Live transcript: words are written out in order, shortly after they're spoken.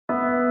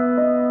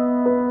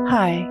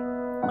Hi,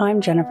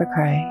 I'm Jennifer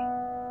Cray.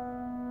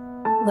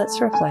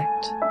 Let's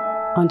reflect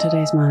on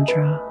today's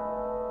mantra.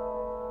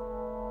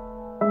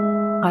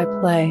 I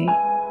play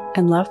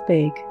and love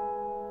big,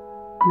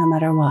 no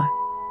matter what.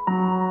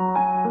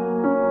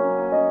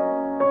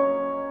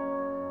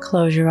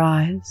 Close your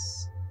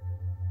eyes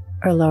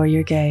or lower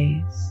your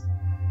gaze.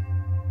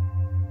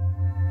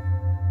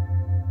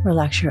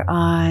 Relax your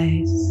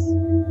eyes,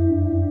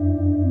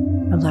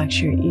 relax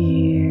your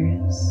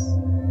ears,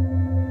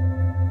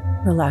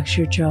 relax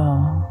your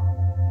jaw.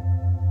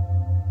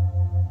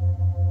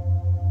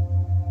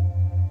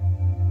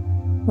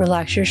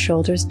 Relax your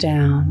shoulders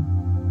down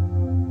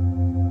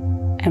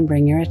and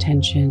bring your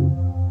attention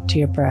to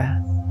your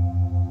breath.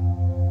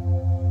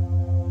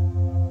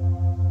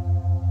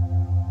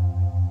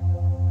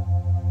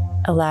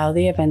 Allow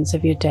the events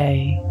of your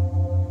day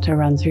to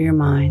run through your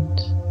mind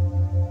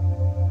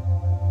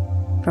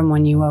from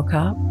when you woke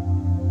up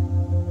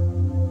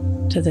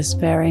to this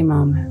very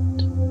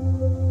moment,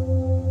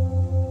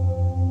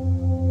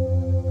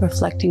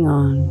 reflecting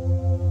on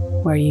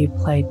where you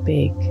played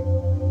big.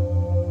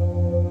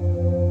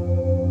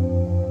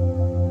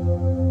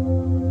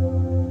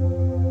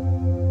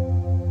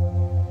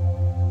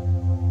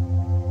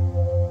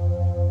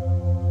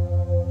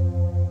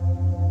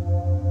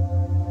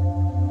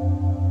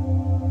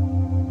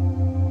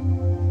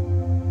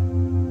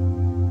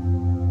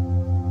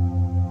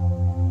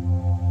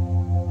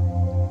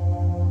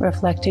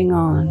 Reflecting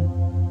on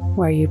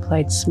where you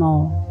played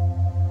small.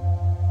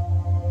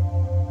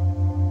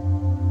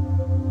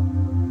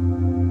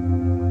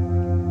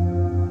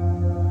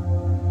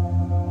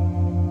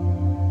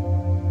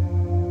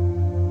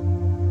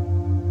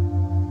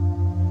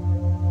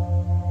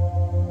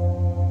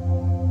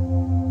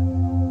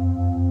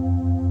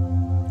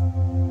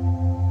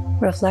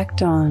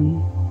 Reflect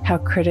on how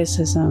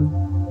criticism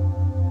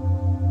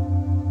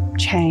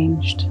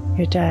changed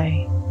your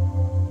day.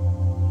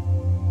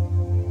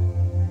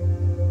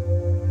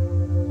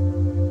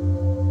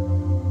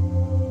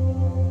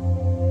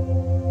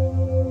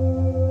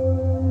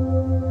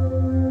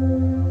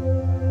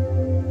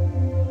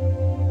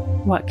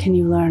 What can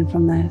you learn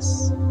from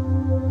this?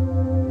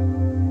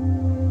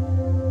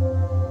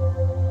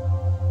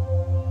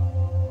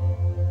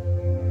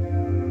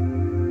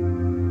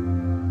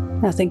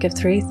 Now think of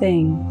 3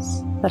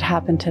 things that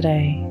happened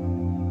today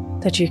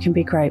that you can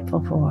be grateful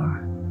for.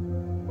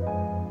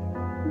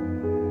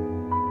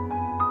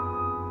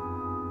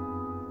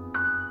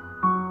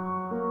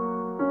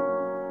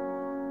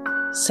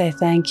 Say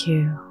thank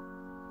you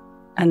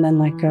and then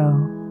let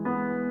go.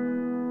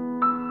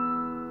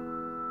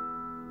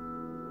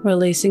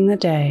 Releasing the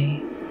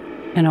day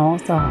and all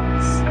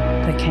thoughts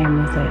that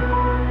came with it.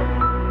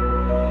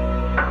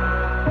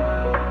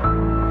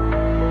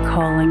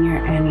 Calling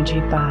your energy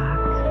back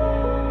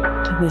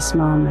to this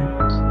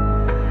moment.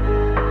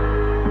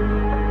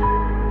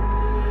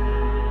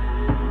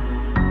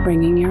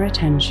 Bringing your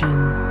attention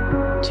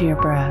to your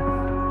breath.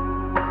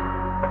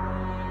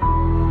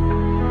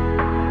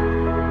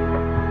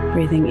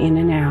 Breathing in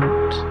and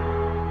out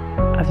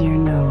of your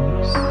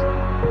nose.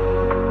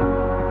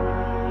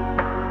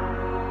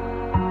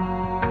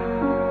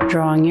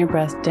 Drawing your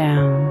breath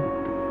down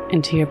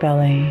into your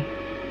belly,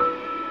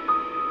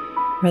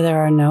 where there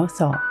are no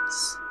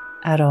thoughts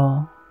at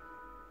all.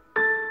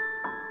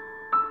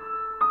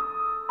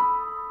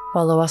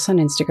 Follow us on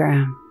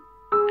Instagram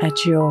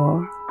at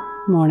Your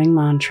Morning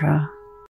Mantra.